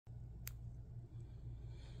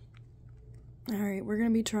Alright, we're going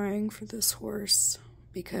to be trying for this horse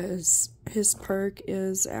because his perk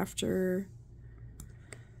is after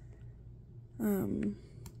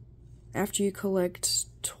you collect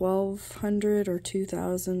 1,200 or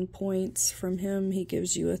 2,000 points from him, he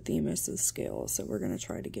gives you a Themis' scale. So we're going to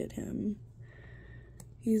try to get him.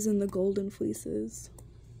 He's in the Golden Fleeces.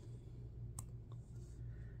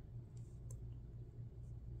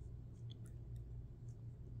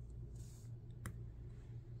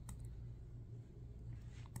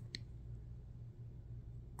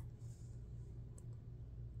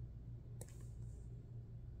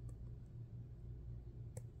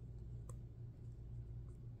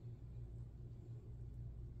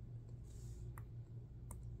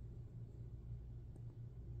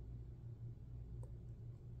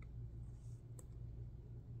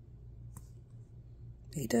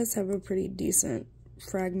 He does have a pretty decent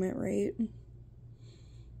fragment rate.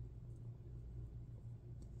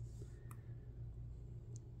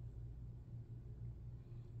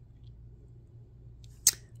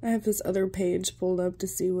 I have this other page pulled up to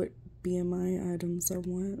see what BMI items I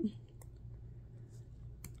want.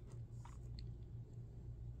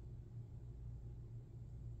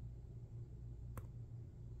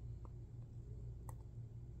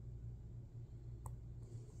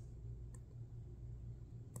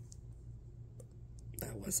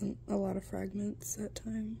 That wasn't a lot of fragments that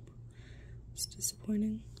time. It's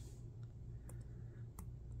disappointing.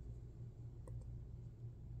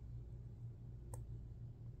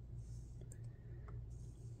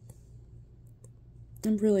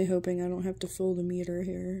 I'm really hoping I don't have to fill the meter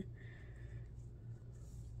here.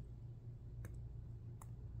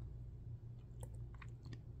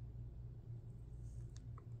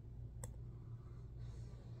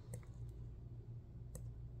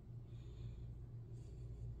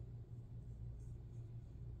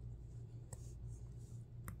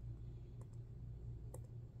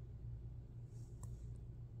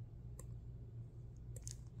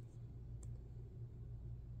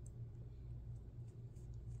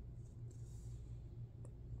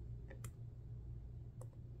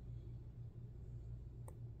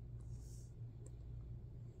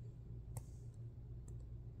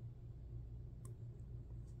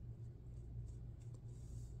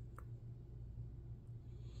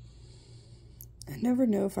 I never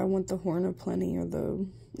know if I want the Horn of Plenty or the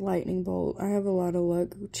Lightning Bolt. I have a lot of luck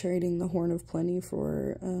trading the Horn of Plenty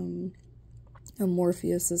for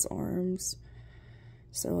Morpheus's arms,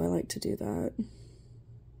 so I like to do that.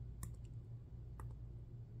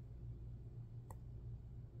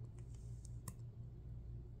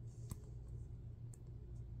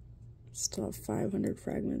 Still have 500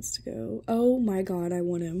 fragments to go. Oh my god, I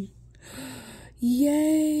won him.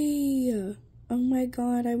 Yay! Oh my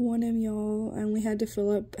god, I won him, y'all. I only had to fill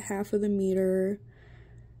up half of the meter.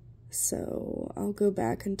 So I'll go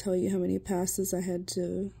back and tell you how many passes I had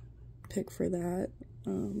to pick for that.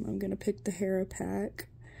 I'm gonna pick the Hera pack.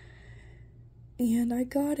 And I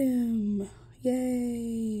got him!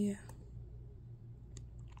 Yay!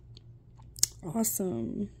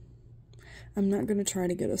 Awesome. I'm not gonna try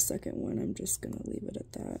to get a second one. I'm just gonna leave it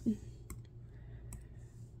at that.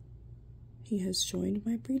 He has joined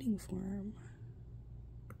my breeding farm.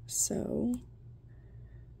 So,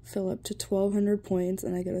 fill up to 1,200 points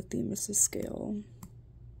and I get a Themis' scale.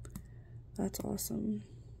 That's awesome.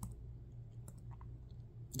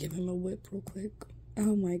 Give him a whip real quick.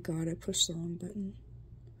 Oh my god, I pushed the wrong button.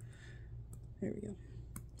 There we go.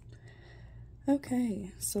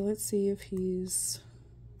 Okay, so let's see if he's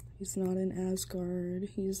not in Asgard,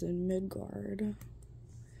 he's in Midgard.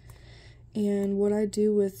 And what I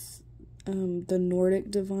do with the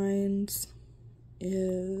Nordic divines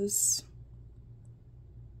is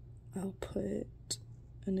I'll put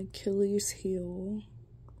an Achilles heel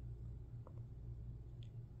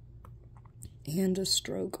and a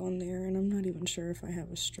stroke on there, and I'm not even sure if I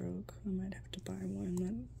have a stroke. I might have to buy one.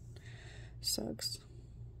 That sucks.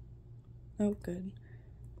 Oh, good.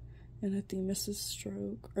 And a Themis'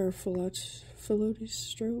 stroke, or Philotes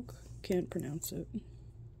stroke. Can't pronounce it.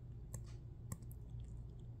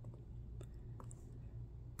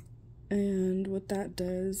 And what that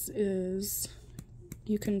does is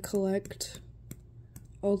you can collect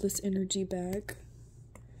all this energy back.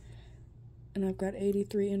 And I've got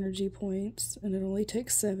 83 energy points, and it only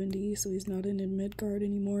takes 70, so he's not in Midgard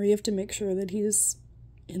anymore. You have to make sure that he's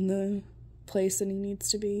in the place that he needs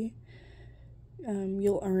to be.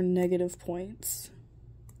 You'll earn negative points.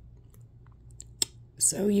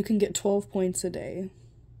 So you can get 12 points a day.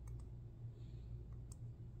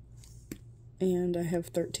 And I have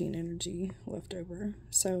 13 energy left over.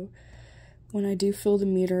 So when I do fill the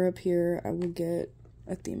meter up here, I will get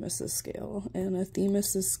a Themis' scale, and a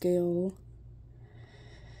Themis' scale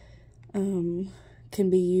can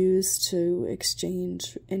be used to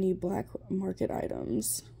exchange any black market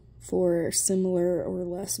items for similar or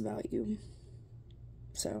less value.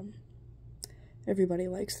 So everybody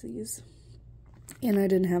likes these. And I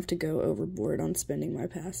didn't have to go overboard on spending my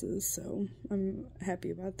passes, so I'm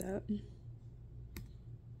happy about that.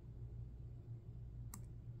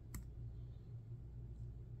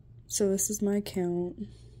 So this is my account.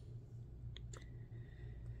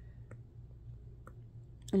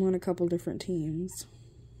 I'm on a couple different teams.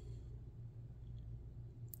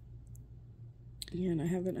 And I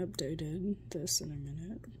haven't updated this in a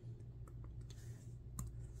minute.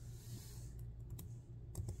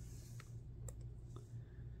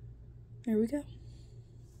 There we go.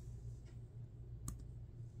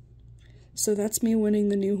 So that's me winning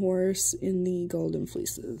the new Howrse in the Golden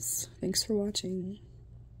Fleeces. Thanks for watching.